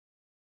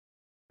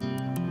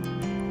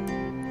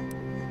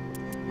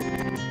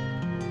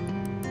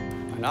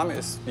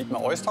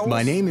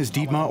My name is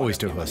Dietmar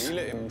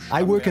Oysterhuis.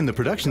 I work in the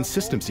production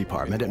systems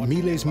department at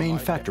Miele's main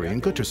factory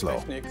in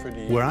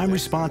Gütersloh, where I'm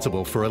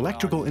responsible for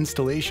electrical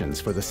installations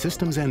for the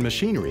systems and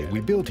machinery we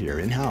build here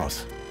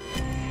in-house.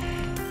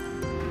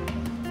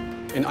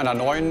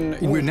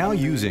 We're now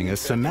using a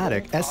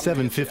SIMATIC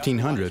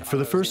S7-1500 for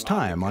the first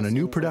time on a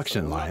new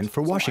production line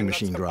for washing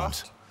machine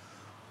drums.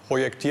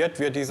 The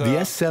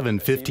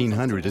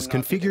S7-1500 is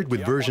configured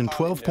with version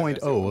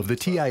 12.0 of the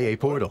TIA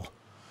Portal.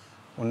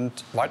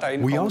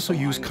 We also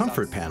use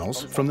comfort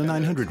panels from the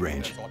 900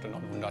 range.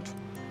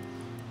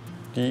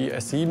 The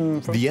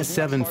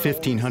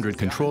S7-1500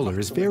 controller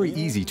is very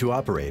easy to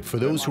operate for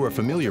those who are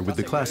familiar with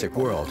the classic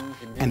world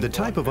and the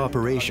type of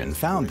operation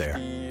found there.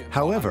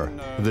 However,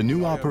 the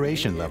new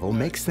operation level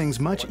makes things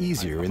much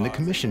easier in the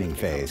commissioning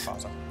phase.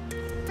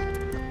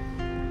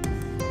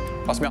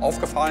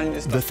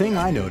 The thing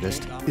I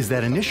noticed is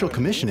that initial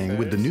commissioning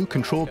with the new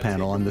control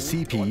panel on the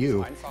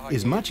CPU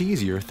is much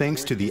easier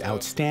thanks to the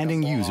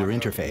outstanding user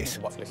interface.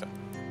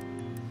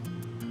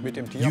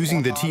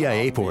 Using the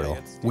TIA Portal,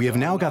 we have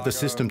now got the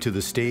system to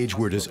the stage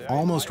where it is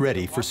almost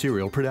ready for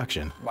serial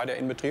production.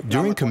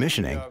 During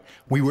commissioning,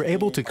 we were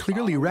able to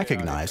clearly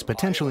recognize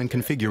potential in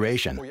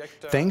configuration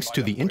thanks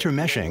to the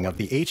intermeshing of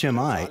the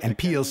HMI and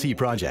PLC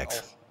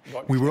projects.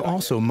 We were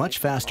also much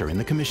faster in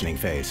the commissioning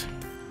phase.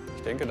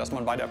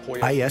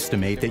 I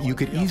estimate that you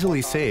could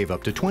easily save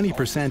up to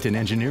 20% in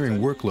engineering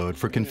workload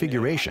for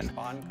configuration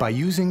by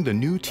using the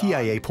new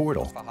TIA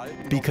Portal,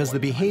 because the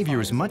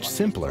behavior is much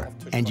simpler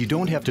and you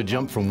don't have to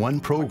jump from one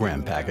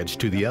program package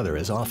to the other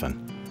as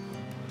often.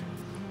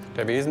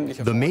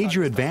 The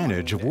major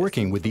advantage of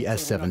working with the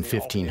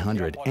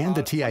S7-1500 and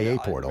the TIA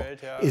Portal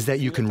is that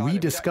you can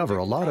rediscover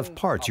a lot of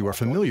parts you are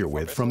familiar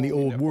with from the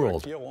old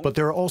world, but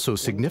there are also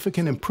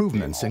significant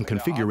improvements in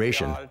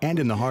configuration and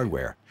in the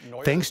hardware,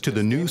 thanks to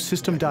the new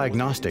system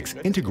diagnostics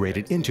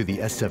integrated into the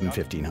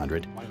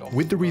S7-1500,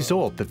 with the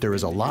result that there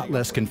is a lot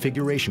less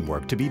configuration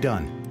work to be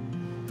done.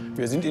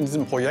 We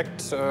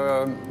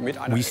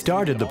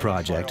started the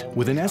project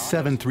with an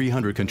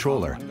S7-300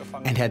 controller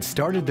and had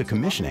started the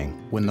commissioning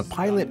when the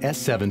pilot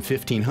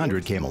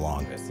S7-1500 came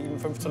along.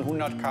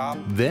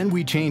 Then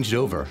we changed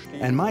over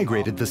and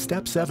migrated the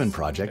Step 7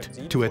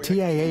 project to a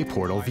TIA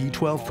Portal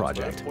V12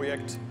 project.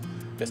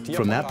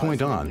 From that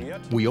point on,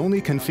 we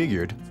only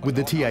configured with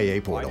the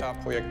TIA Portal.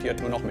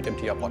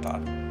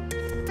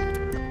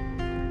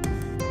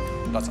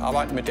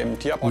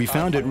 We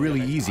found it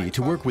really easy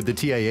to work with the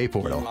TIA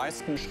Portal.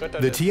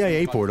 The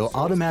TIA Portal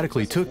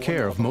automatically took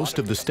care of most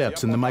of the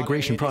steps in the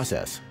migration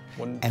process,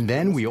 and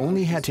then we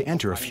only had to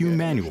enter a few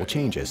manual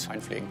changes.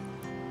 From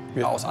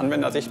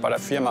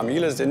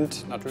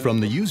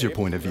the user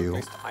point of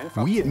view,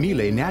 we at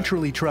Miele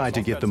naturally try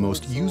to get the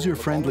most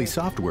user-friendly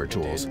software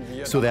tools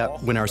so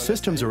that when our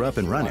systems are up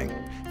and running,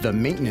 the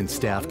maintenance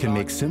staff can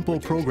make simple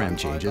program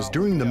changes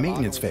during the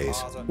maintenance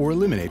phase or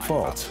eliminate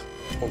faults.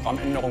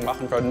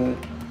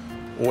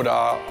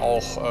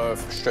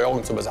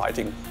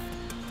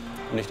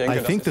 I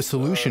think the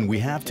solution we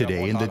have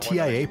today in the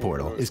TIA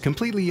Portal is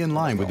completely in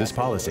line with this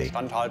policy,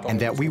 and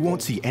that we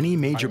won't see any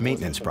major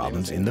maintenance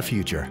problems in the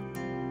future.